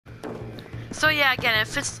So yeah, again,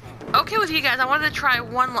 if it's okay with you guys, I wanted to try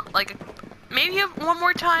one, like, maybe one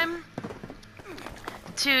more time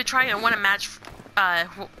to try and win a match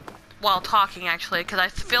while talking, actually, because I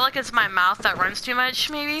feel like it's my mouth that runs too much,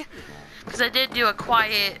 maybe. Because I did do a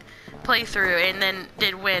quiet playthrough and then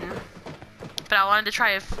did win. But I wanted to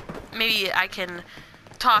try if maybe I can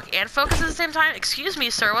talk and focus at the same time. Excuse me,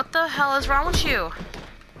 sir, what the hell is wrong with you,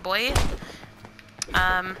 boy?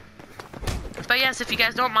 But yes, if you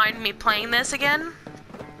guys don't mind me playing this again,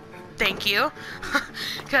 thank you.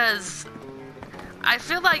 Because I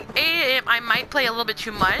feel like, I might play a little bit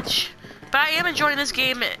too much, but I am enjoying this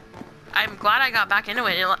game. I'm glad I got back into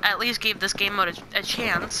it. It at least gave this game mode a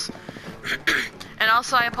chance. And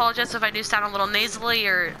also, I apologize if I do sound a little nasally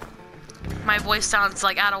or my voice sounds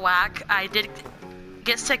like out of whack. I did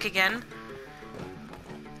get sick again,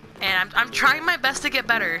 and I'm trying my best to get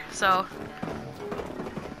better. So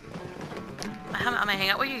I'm gonna hang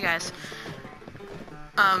out with you guys.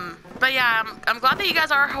 But yeah, I'm glad that you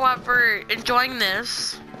guys are, however, enjoying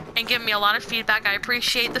this and giving me a lot of feedback. I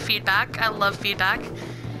appreciate the feedback. I love feedback.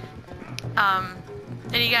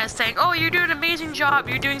 And you guys saying, oh, you're doing an amazing job,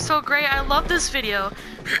 you're doing so great, I love this video.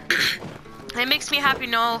 It makes me happy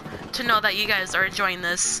to know that you guys are enjoying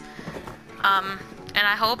this. And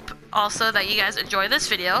I hope also that you guys enjoy this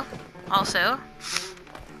video also.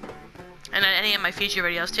 And any of my future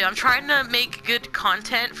videos too. I'm trying to make good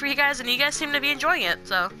content for you guys, and you guys seem to be enjoying it,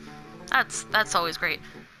 so that's always great.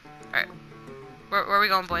 Alright. Where are we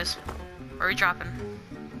going, boys? Where are we dropping?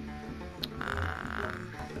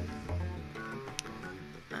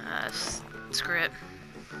 Screw it.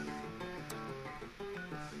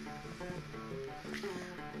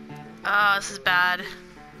 Oh, this is bad.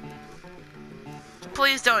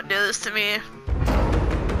 Please don't do this to me.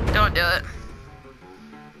 Don't do it.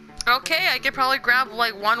 Okay, I could probably grab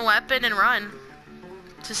like one weapon and run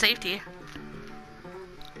to safety.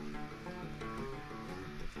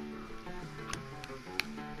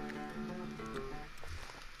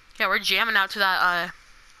 Yeah, we're jamming out to that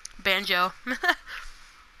banjo.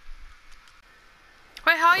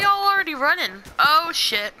 Wait, how y'all already running? Oh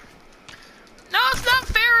shit. No, it's not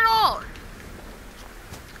fair at all.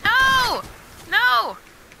 No! No!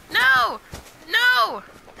 No! No!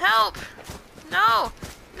 Help! No!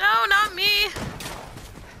 No, not me!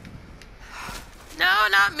 No,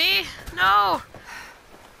 not me! No!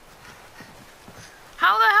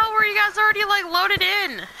 How the hell were you guys already, like, loaded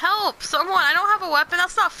in? Help! Someone! I don't have a weapon.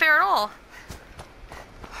 That's not fair at all.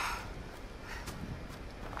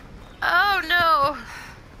 Oh, no.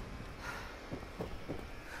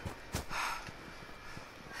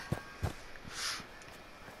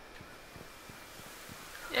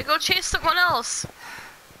 Yeah, go chase someone else.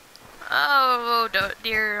 Oh,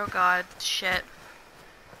 dear, oh god, shit.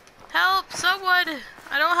 Help, someone!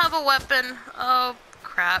 I don't have a weapon. Oh,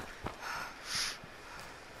 crap.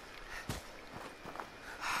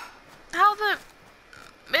 How the...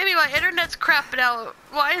 Maybe my internet's crapping out.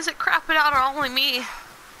 Why is it crapping out on only me?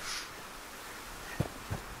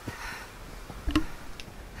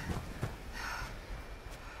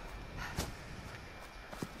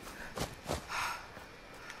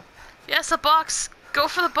 Yes, a box! Go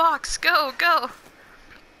for the box! Go, go!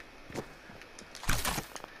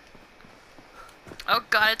 Oh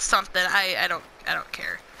god, it's something. I don't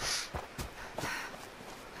care.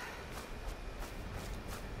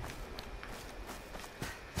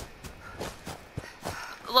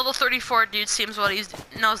 Level 34 dude seems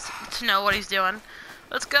knows to know what he's doing.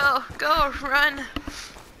 Let's go, go, run.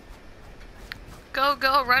 Go,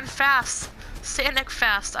 go, run fast. Sanic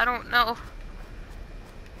fast, I don't know.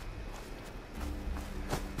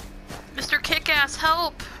 Mr. Kickass,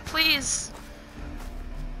 help, please.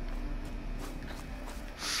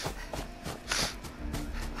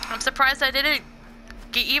 I'm surprised I didn't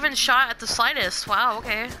get even shot at the slightest. Wow,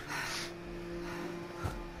 okay.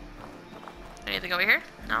 Anything over here?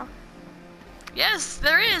 No? Yes,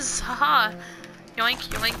 there is! Haha. Yoink,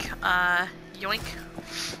 yoink, yoink.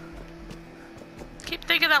 Keep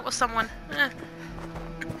thinking that was someone.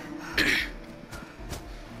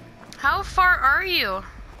 How far are you?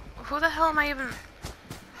 Who the hell am I even...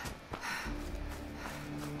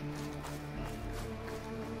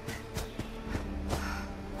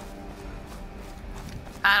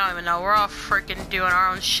 I don't even know. We're all freaking doing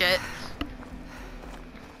our own shit.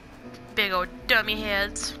 Big old dummy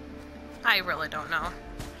heads. I really don't know.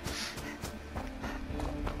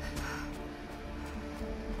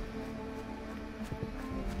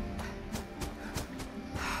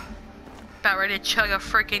 About ready to chug a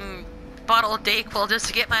freaking bottle of Dayquil just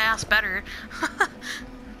to get my ass better.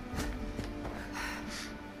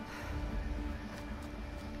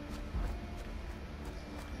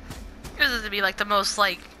 this is gonna be like the most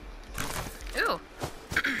like, ooh,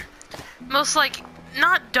 most like,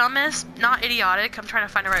 not dumbest, not idiotic, I'm trying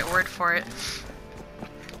to find the right word for it,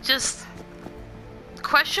 just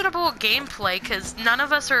questionable gameplay, because none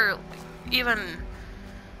of us are even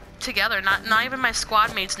together, not even my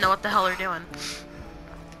squad mates know what the hell they're doing.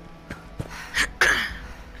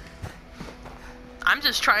 I'm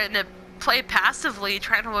just trying to play passively,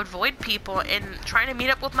 trying to avoid people, and trying to meet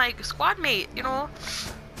up with my squad mate, you know?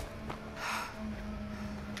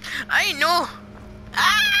 I know!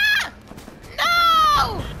 Ah!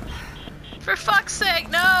 No! For fuck's sake,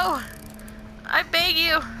 no! I beg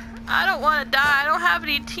you. I don't want to die. I don't have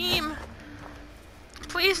any team.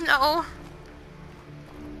 Please, no.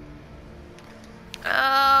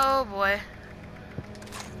 Oh, boy.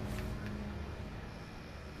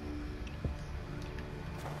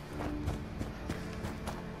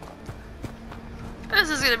 This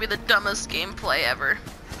is gonna be the dumbest gameplay ever.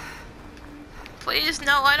 Please,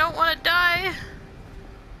 no, I don't want to die.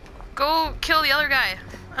 Go kill the other guy.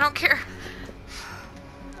 I don't care.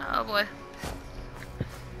 Oh boy.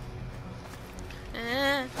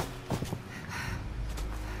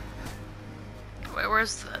 Wait,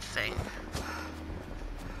 where's the thing?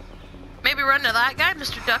 Maybe run to that guy,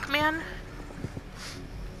 Mr. Duckman?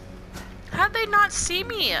 How'd they not see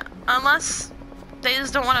me? Unless they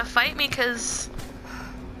just don't want to fight me because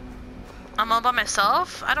I'm all by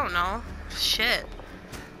myself? I don't know. Shit.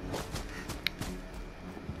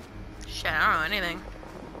 Shit, I don't know anything.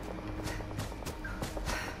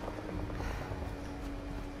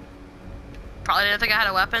 Probably didn't think I had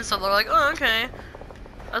a weapon, so they're like, oh, okay.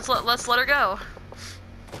 Let's let her go.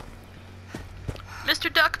 Mr.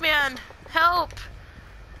 Duckman, help!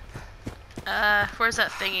 Where's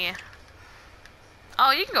that thingy?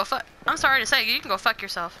 Oh, you can go fuck. I'm sorry to say, you can go fuck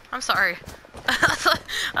yourself. I'm sorry.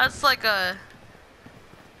 That's like a.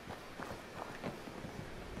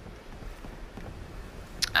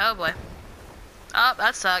 Oh boy. Oh,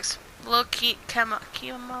 that sucks. Little chemo.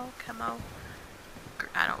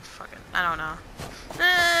 I don't know.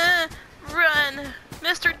 Run!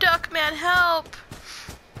 Mr. Duckman, help!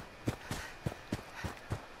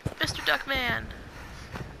 Mr. Duckman.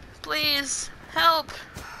 Please, help!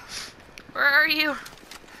 Where are you?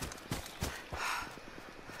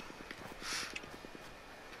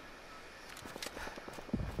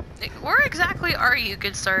 Where exactly are you,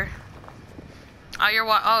 good sir?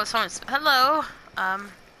 Oh, oh, someone's, hello. Are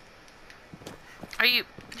you,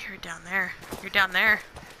 you're down there. You're down there.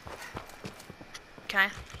 Can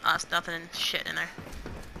I? Oh, it's nothing and shit in there.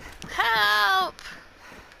 Help!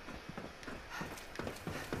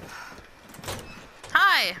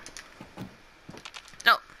 Hi!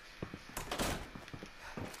 No.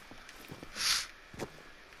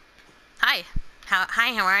 Hi.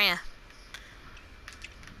 Hi, how are you?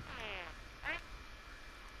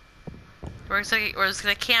 We're just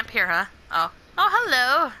gonna camp here, huh? Oh. Oh,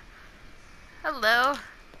 hello! Hello.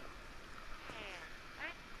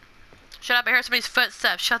 Shut up, I heard somebody's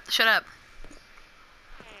footsteps. Shut up.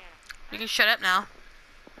 You can shut up now.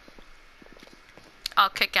 Oh,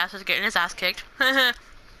 kick ass is getting his ass kicked.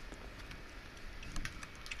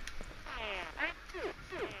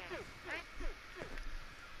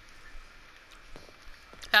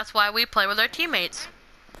 That's why we play with our teammates.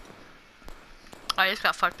 Oh, I just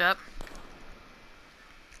got fucked up.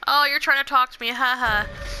 Oh, you're trying to talk to me, haha.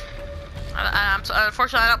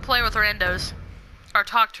 Unfortunately, I don't play with randos. Or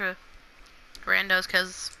talk to randos,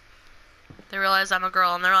 because they realize I'm a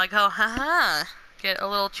girl, and they're like, oh, haha. Get a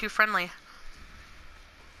little too friendly.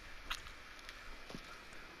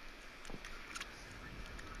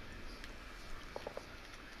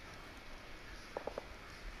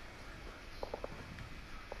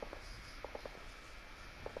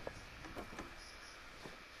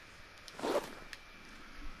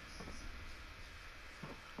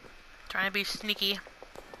 Trying to be sneaky.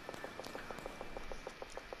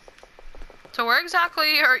 So where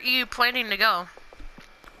exactly are you planning to go?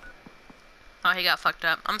 Oh, he got fucked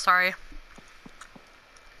up. I'm sorry.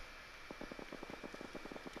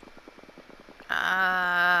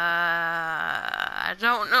 I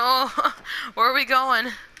don't know. Where are we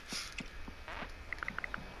going?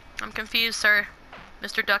 I'm confused, sir.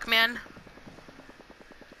 Mr. Duckman?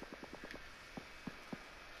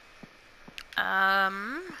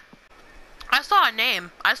 I saw a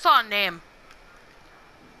name. I saw a name.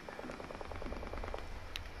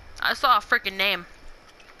 I saw a freaking name.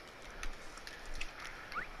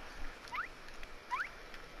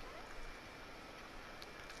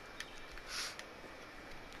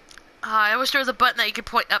 I wish there was a button that you could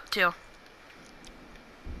point up to.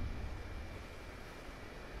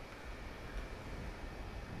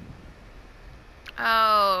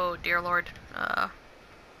 Oh, dear Lord.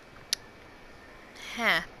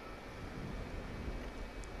 Heh.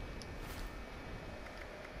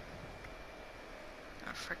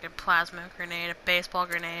 A freaking plasma grenade, a baseball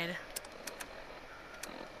grenade.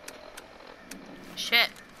 Shit.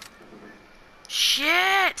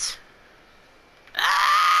 Shit!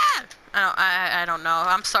 Ah! I don't know.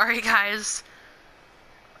 I'm sorry, guys.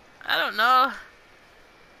 I don't know.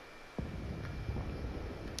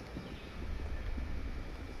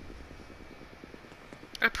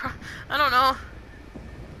 I don't know.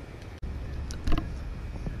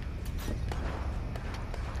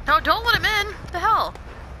 No, don't let him in. What the hell?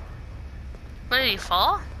 What, did he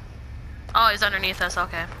fall? Oh, he's underneath us.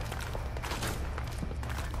 Okay.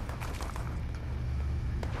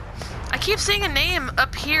 I keep seeing a name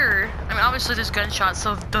up here. I mean, obviously there's gunshots,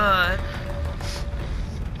 so duh.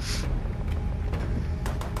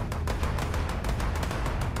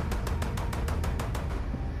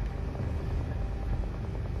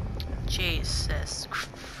 Jesus.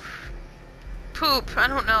 Poop. I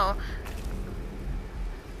don't know.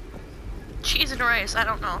 Cheese and rice. I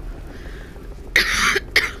don't know.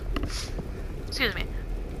 Excuse me.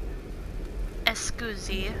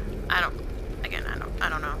 Escusi. I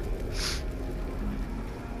don't know.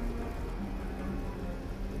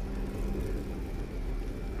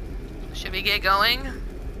 Should we get going?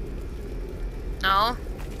 No?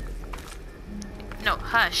 No,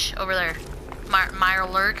 hush, over there.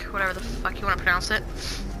 Mirelurk, whatever the fuck you want to pronounce it.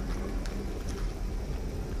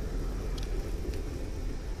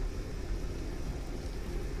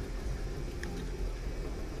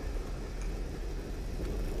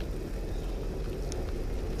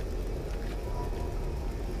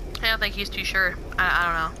 I don't think he's too sure. I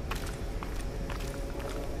don't know.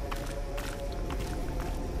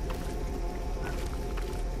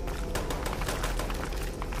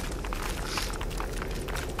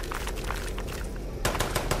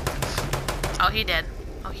 Oh, he did.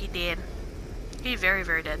 Oh, he did. He very,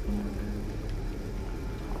 very did.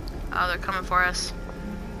 Oh, they're coming for us.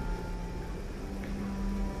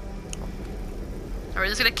 Are we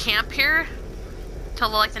just gonna camp here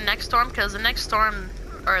till like the next storm? Because the next storm,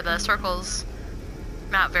 or the circle's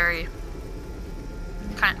not very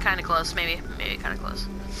kind of close. Maybe kind of close.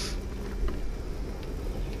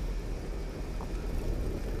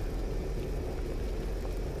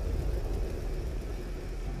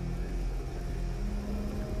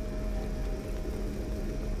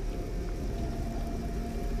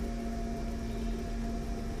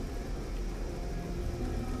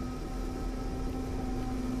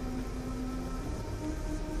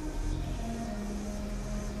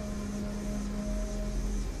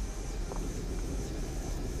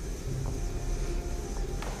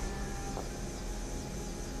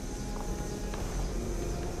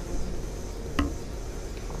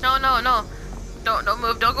 No. Don't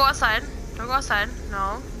move. Don't go outside. Don't go outside.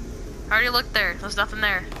 No. I already looked there. There's nothing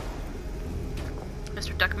there.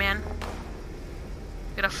 Mr. Duckman.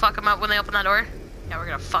 Gonna fuck them up when they open that door? Yeah, we're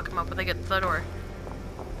gonna fuck them up when they get to the door.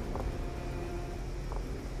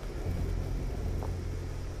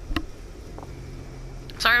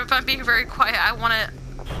 Sorry if I'm being very quiet. I wanna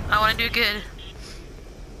do good.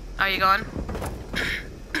 Are you gone?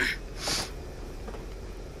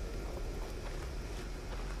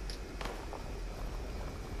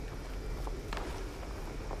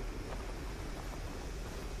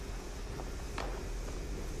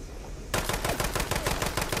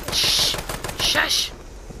 Shush!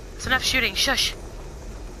 It's enough shooting, shush!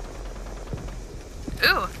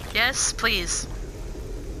 Ooh, yes, please.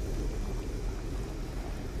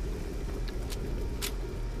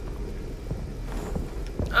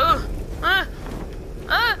 Oh!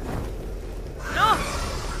 No!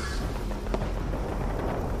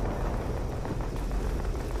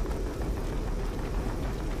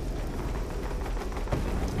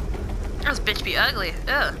 This bitch be ugly,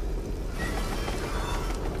 ugh.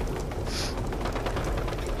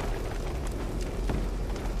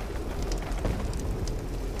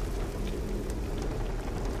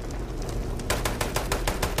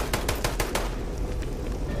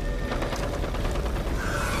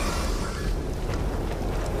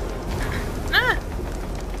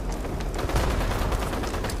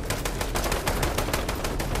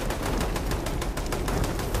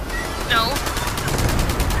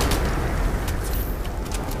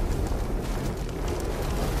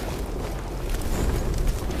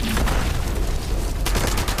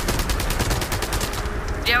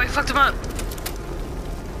 Yeah, we fucked him up.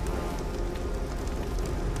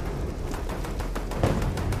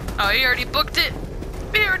 Oh, he already booked it.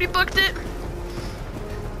 He already booked it.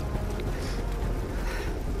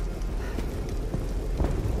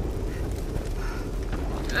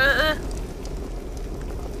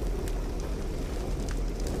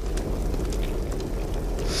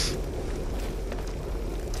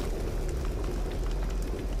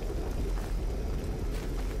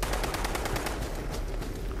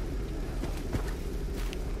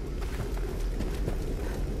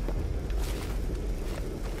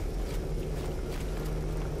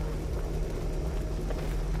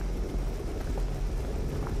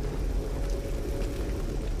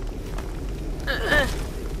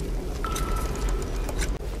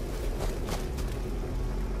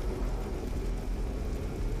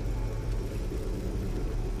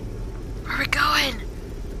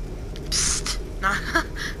 No.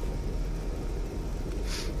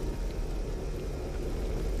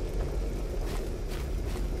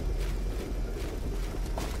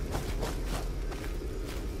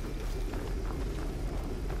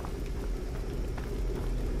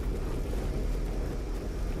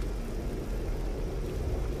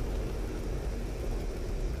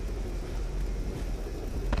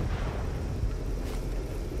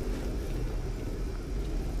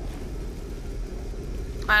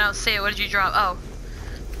 I don't see it. What did you drop? Oh.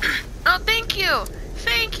 Oh, thank you!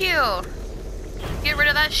 Thank you! Get rid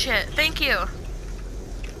of that shit. Thank you.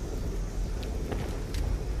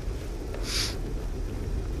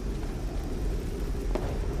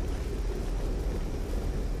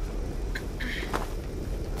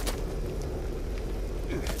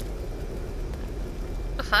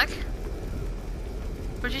 The fuck?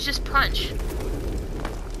 Where'd you just punch?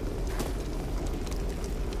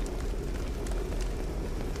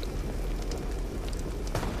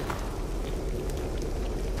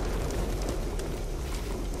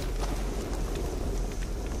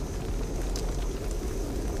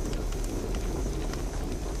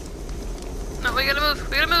 No, we gotta move.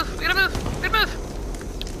 We gotta move. We gotta move. We gotta move.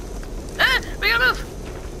 Ah! We gotta move.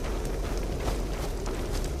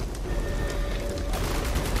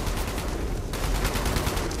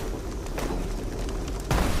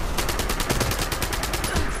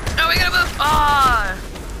 No, we gotta move. Ah!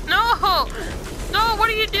 No! No! What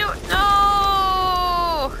are you doing?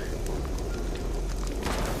 No!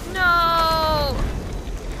 No!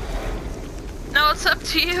 No, it's up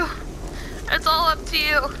to you. It's all up to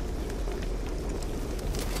you.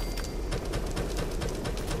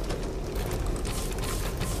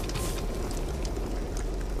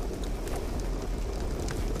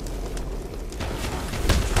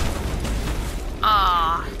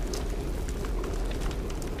 Ah.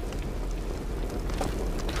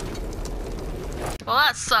 Well,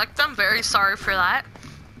 that sucked. I'm very sorry for that.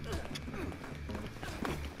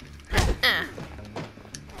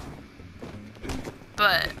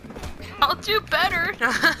 But I'll do better.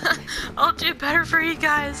 I'll do better for you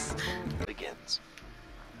guys. Begins.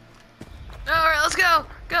 Alright, let's go.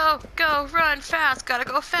 Go, go, run fast. Gotta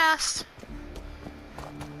go fast.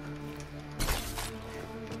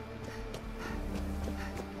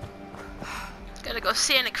 Gotta go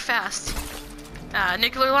Sonic fast.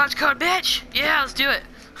 Nuclear launch code, bitch! Yeah, let's do it.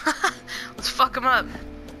 Let's fuck him up.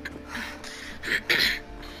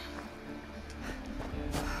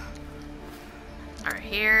 Alright,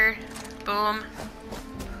 here. Boom.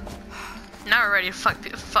 Now we're ready to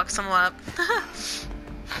fuck someone up.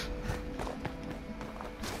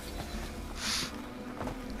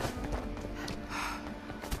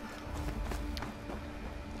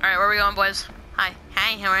 Alright, where are we going, boys? Hi.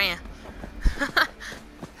 Hi, how are you?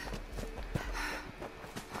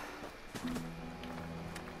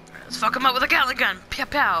 Let's fuck him up with a Gatling gun. Pow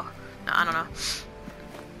pow. No, I don't know.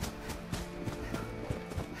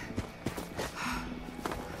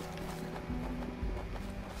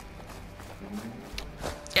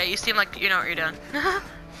 Yeah, you seem like you know what you're doing.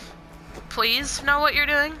 Please know what you're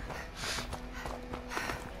doing.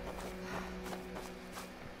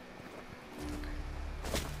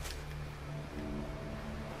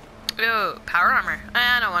 Ooh, power armor.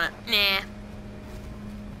 I don't want it. Nah.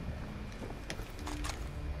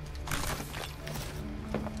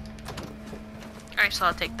 Alright, so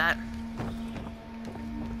I'll take that.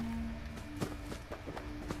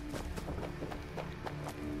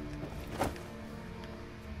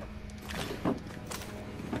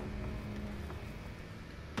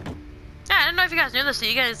 Yeah, I didn't know if you guys knew this, so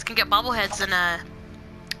you guys can get bobbleheads and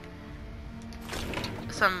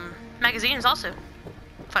some magazines also.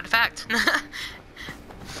 Fun fact.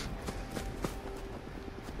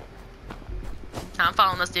 I'm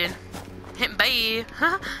following this dude. Bye.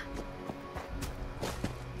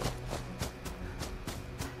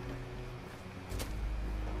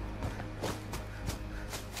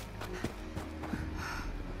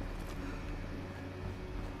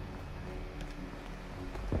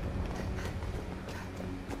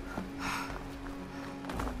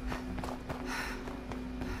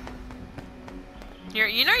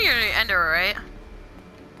 You know you're an Ender, right?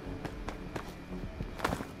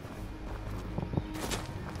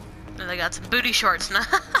 And they got some booty shorts now.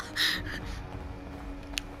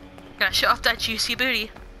 Gotta show off that juicy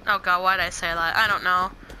booty. Oh god, why'd I say that? I don't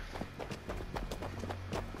know.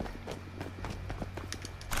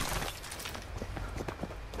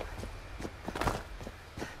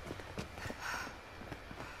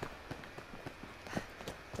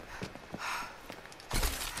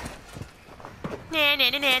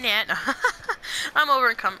 Nah. I'm over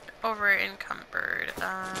encumbered.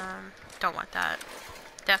 Don't want that.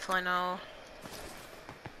 Definitely no.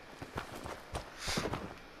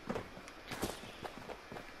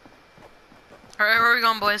 Alright, where are we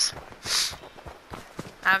going, boys?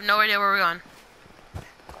 I have no idea where we're going.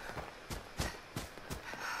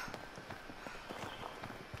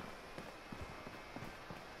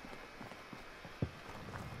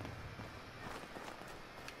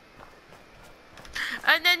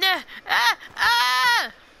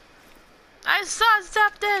 I saw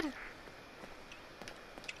something!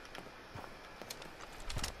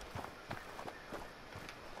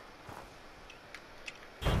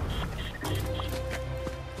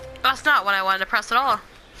 That's not what I wanted to press at all.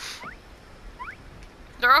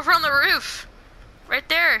 They're over on the roof. Right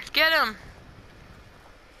there. Get them.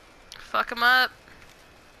 Fuck them up.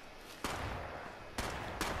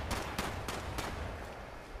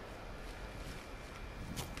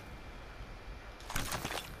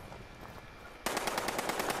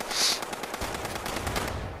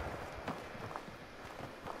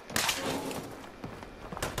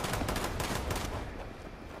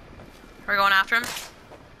 We're going after him.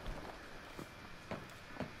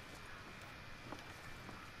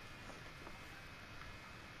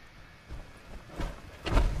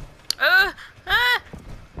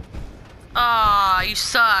 Aw, you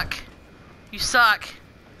suck. You suck.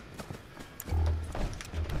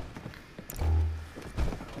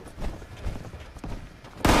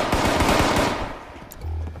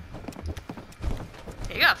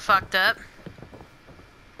 You got fucked up.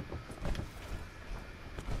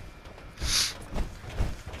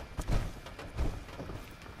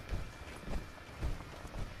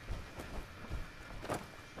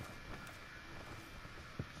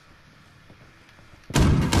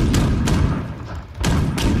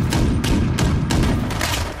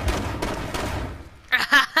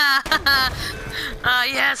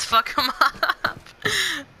 Yes, fuck him up.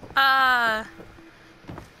 Can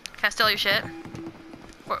I steal your shit?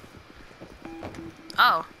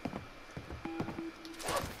 Oh.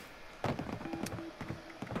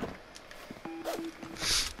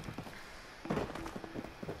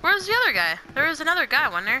 Where's the other guy? There was another guy,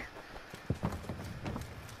 wasn't there?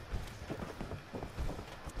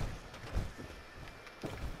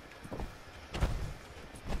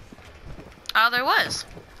 Oh, there was.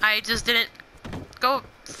 I just didn't go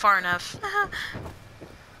far enough.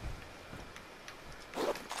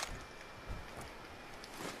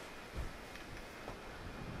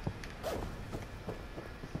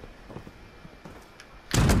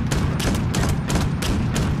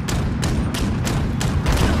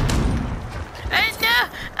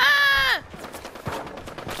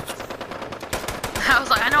 I was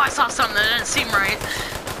like, I know I saw something that didn't seem right.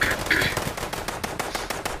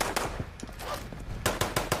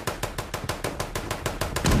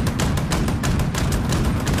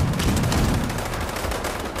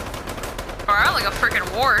 Or like a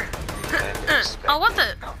freaking war. Oh, what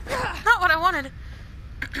the? Not what I wanted.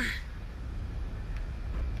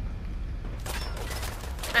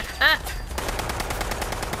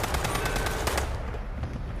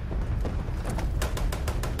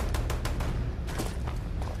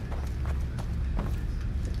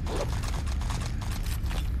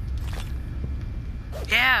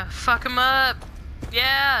 Yeah, fuck him up.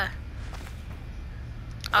 Yeah.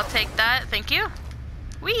 I'll take that, thank you.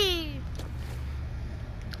 Whee!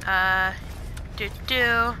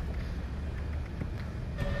 Do.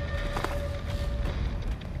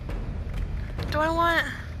 Do I want?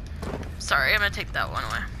 Sorry, I'm gonna take that one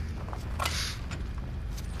away.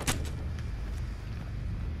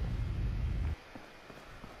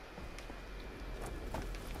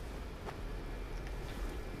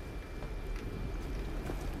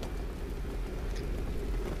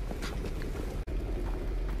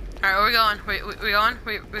 Alright, where we going? We going?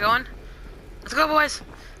 We going? Let's go, boys!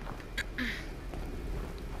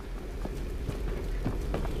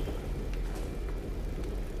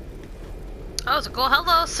 Oh, it's a cool.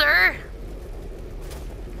 Hello, sir!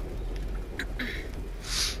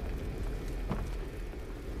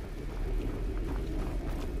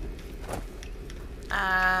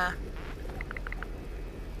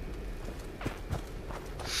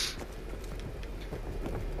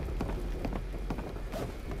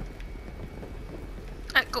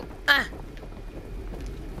 Go.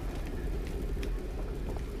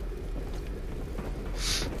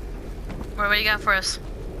 What do you got for us?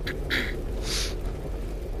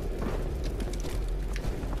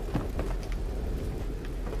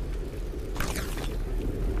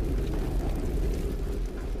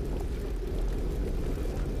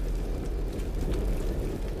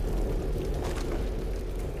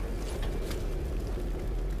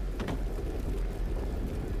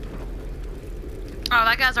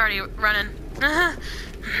 that guy's already running.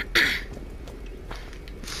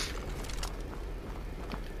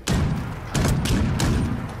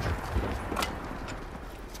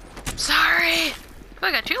 Sorry! Oh,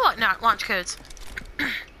 I got two launch codes.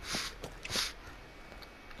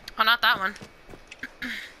 Oh, not that one.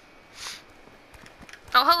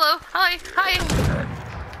 Oh, hello. Hi. Hi.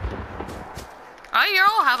 Oh, you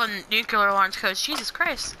all have a nuclear launch codes. Jesus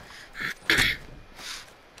Christ.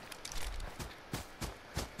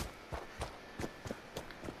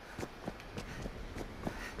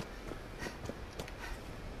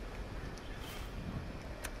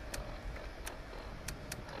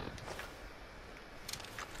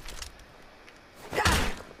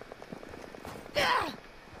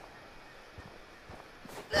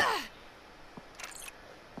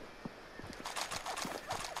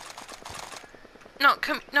 No,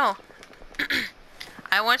 come, no.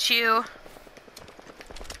 I want you.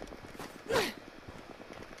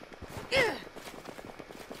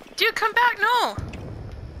 Dude, come back, no.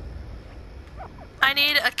 I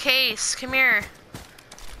need a case, come here.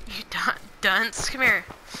 You dunce, come here.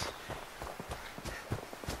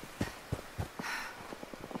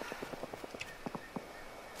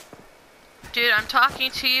 Dude, I'm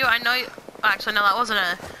talking to you, I know you. Actually, no, that wasn't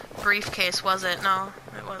a briefcase, was it? No,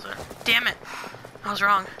 it wasn't. Damn it. I was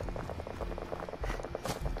wrong.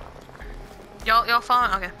 Y'all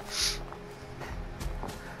following? Okay.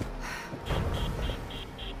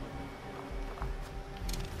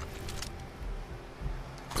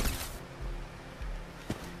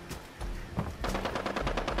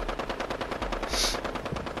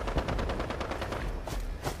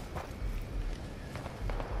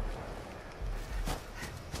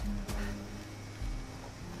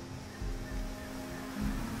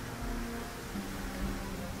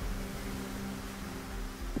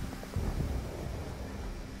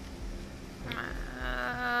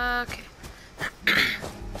 Okay.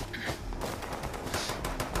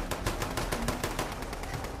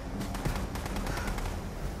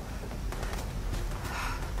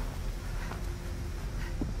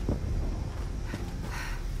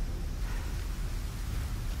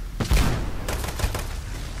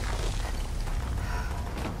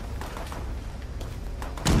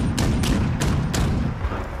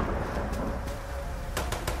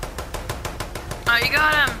 Oh, you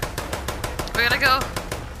got him. We gotta go.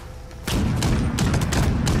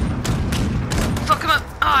 Fuck him up.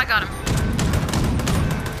 Oh, I got him.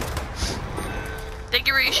 Thank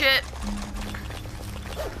you for your shit.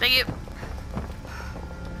 Thank you.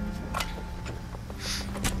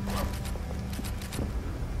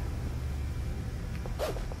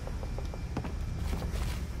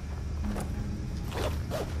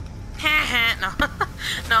 No.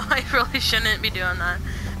 No, I really shouldn't be doing that.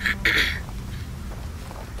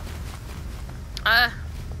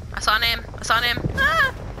 I saw a name. I saw a name.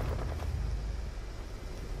 Ah!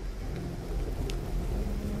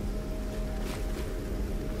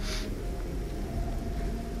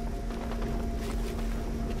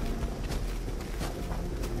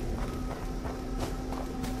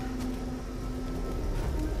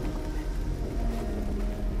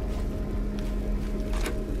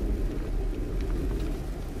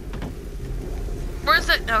 Where's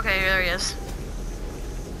the... Okay, there he is.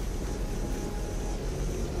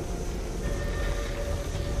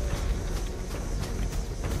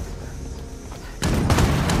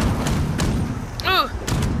 Ooh!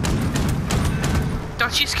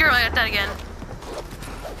 Don't you scare me like that again.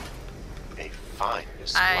 A fine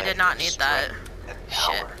I did not need that.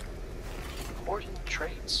 Shit. Important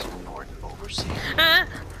traits for an overseer.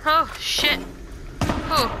 Oh, shit.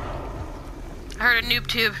 Oh. I heard a noob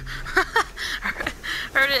tube.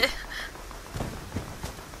 Heard it.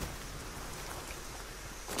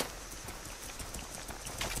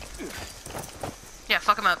 Yeah,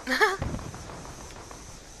 fuck him up.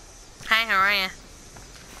 Hi, how are you?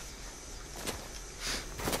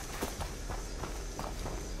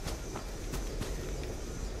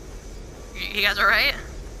 You guys alright?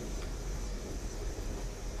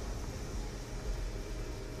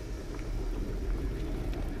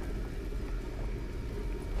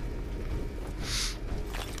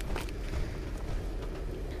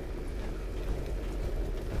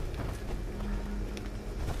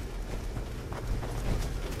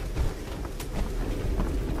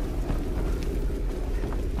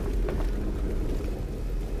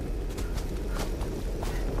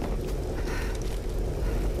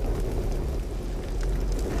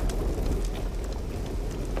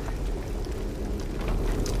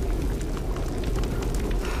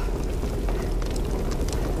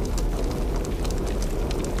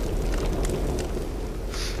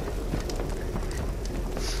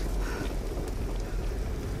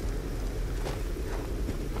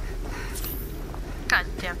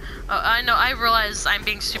 I know, I realize I'm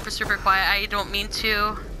being super quiet. I don't mean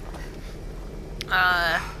to.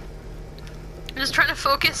 I'm just trying to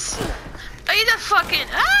focus. I need to fucking,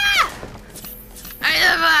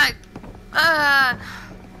 I need to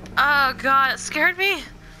oh god, it scared me.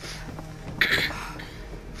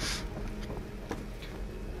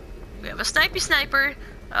 We have a sniper.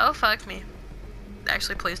 Oh, fuck me.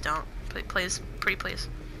 Actually, please don't. Please, pretty please.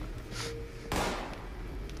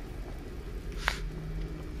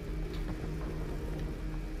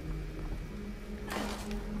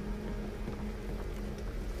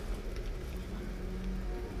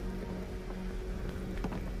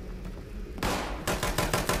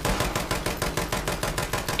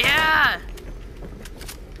 Yeah!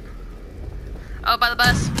 Oh, by the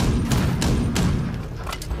bus.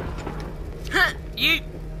 You.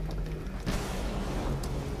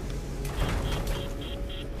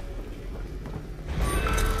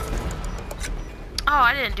 Oh,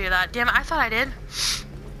 I didn't do that. Damn it, I thought I did.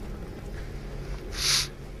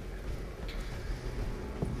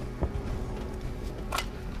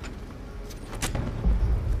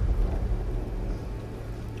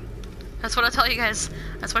 That's what I tell you guys.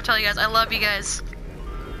 That's what I tell you guys. I love you guys.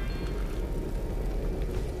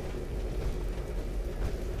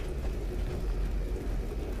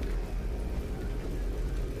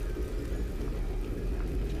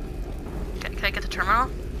 Okay, can I get the terminal?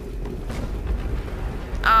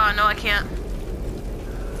 Oh, no, I can't.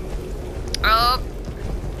 Oh.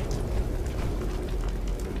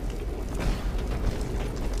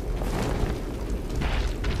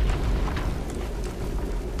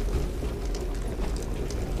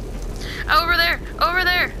 Over there! Over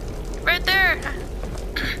there! Right there!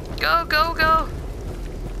 Go, go, go!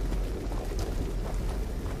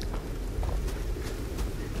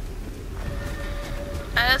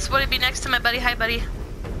 That's what it'd be next to my buddy. Hi, buddy.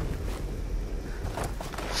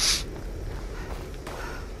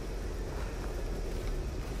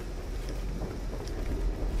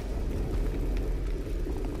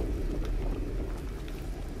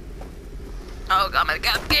 Oh god, my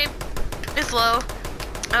god, game is low.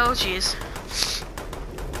 Oh jeez.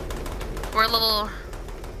 We're a little...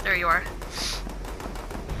 There you are.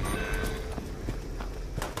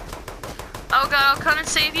 Oh god, I'll come and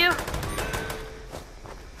save you.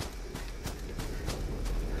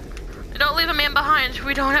 Don't leave a man behind.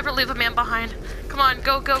 We don't ever leave a man behind. Come on,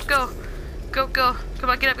 go, go, go. Go, go. Come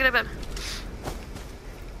on, get up, get up.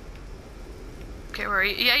 Okay, where are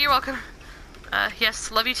you? Yeah, you're welcome.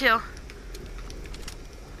 Yes, love you too.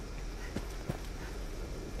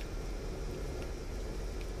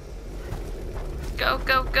 Go,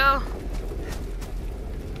 go, go.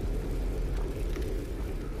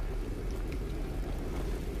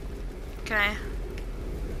 Okay.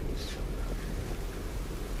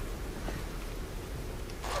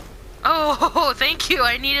 Oh, thank you.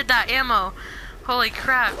 I needed that ammo. Holy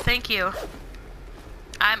crap, thank you.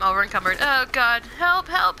 I'm over encumbered. Oh god. Help,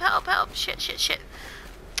 help, help, help. Shit, shit, shit.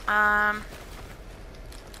 I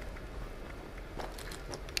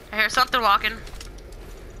hear something walking.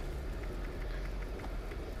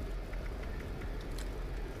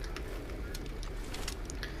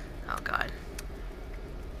 Oh god.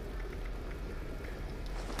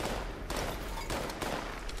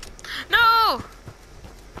 No!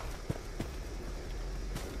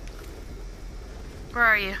 Where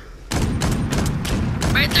are you?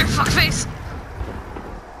 Right there, fuckface!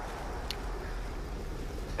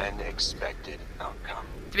 An expected outcome.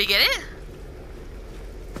 Did we get it?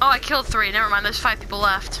 Oh, I killed 3. Never mind, there's 5 people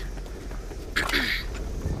left.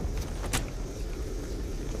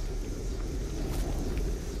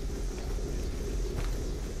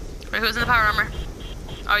 Wait, who's in the power armor?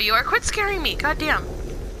 Oh, you are? Quit scaring me, goddamn.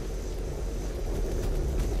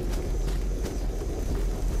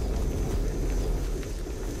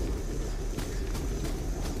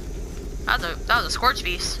 That was a scorch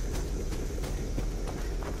beast.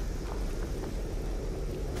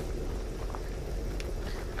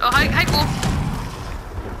 Oh, hi, cool.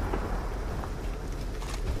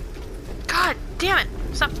 God damn it!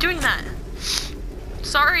 Stop doing that.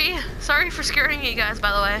 Sorry for scaring you guys,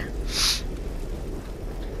 by the way.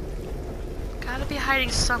 Gotta be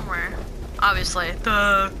hiding somewhere. Obviously.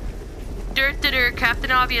 Duh. Dirt,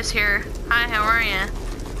 Captain Obvious here. Hi, how are ya?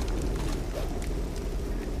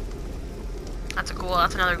 That's a ghoul,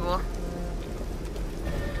 that's another ghoul.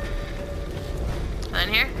 In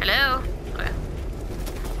here? Hello? Okay.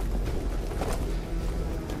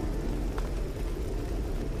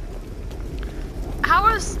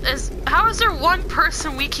 How is there one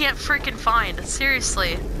person we can't freaking find?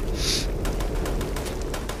 Seriously.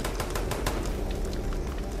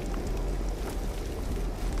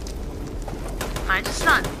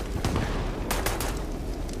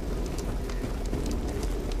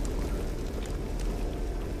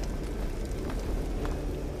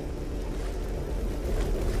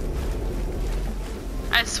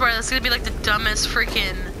 I swear, that's gonna be like the dumbest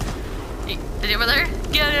freaking... Is he over there?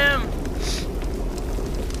 Get him!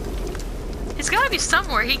 He's gotta be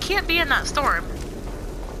somewhere. He can't be in that storm.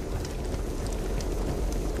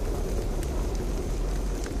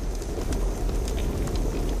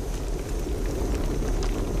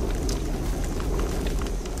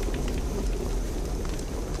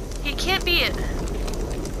 He can't be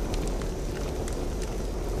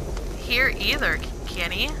here either,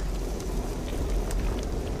 can he?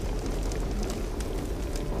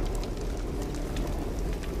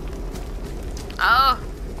 Oh.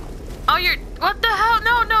 Oh, you're... What the hell?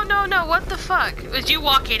 No, no, no, no. What the fuck? Was you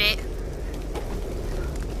walking it?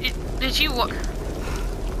 Did you walk...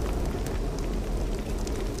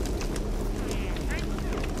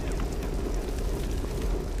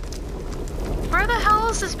 Where the hell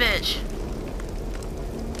is this bitch?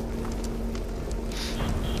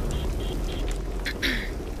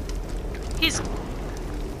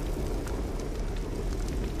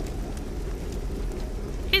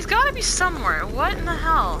 He's gotta be somewhere. What in the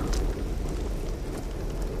hell?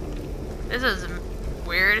 This is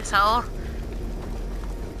weird as hell.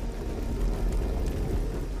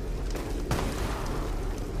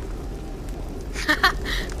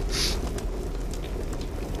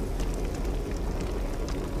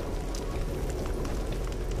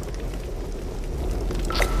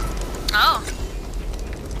 Oh.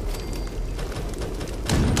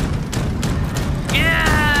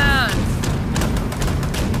 Yeah.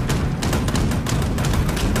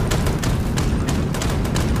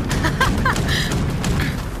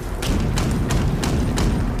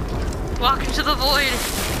 Walk into the void.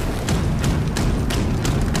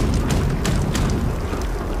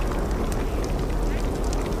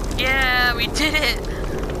 Yeah, we did it.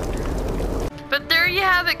 But there you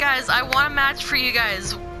have it, guys. I won a match for you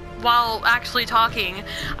guys while actually talking.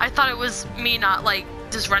 I thought it was me not like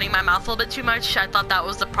just running my mouth a little bit too much. I thought that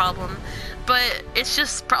was the problem. But it's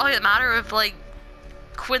just probably a matter of like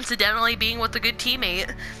coincidentally being with a good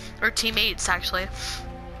teammate, or teammates actually.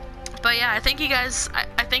 But yeah, I thank you guys.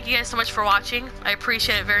 I thank you guys so much for watching. I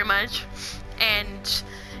appreciate it very much. And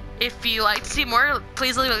if you like to see more,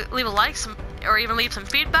 please leave a like, or even leave some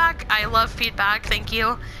feedback. I love feedback. Thank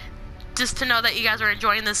you. Just to know that you guys are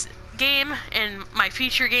enjoying this game and my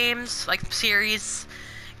future games, like series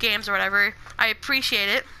games or whatever. I appreciate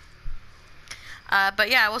it. But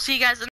yeah, we'll see you guys in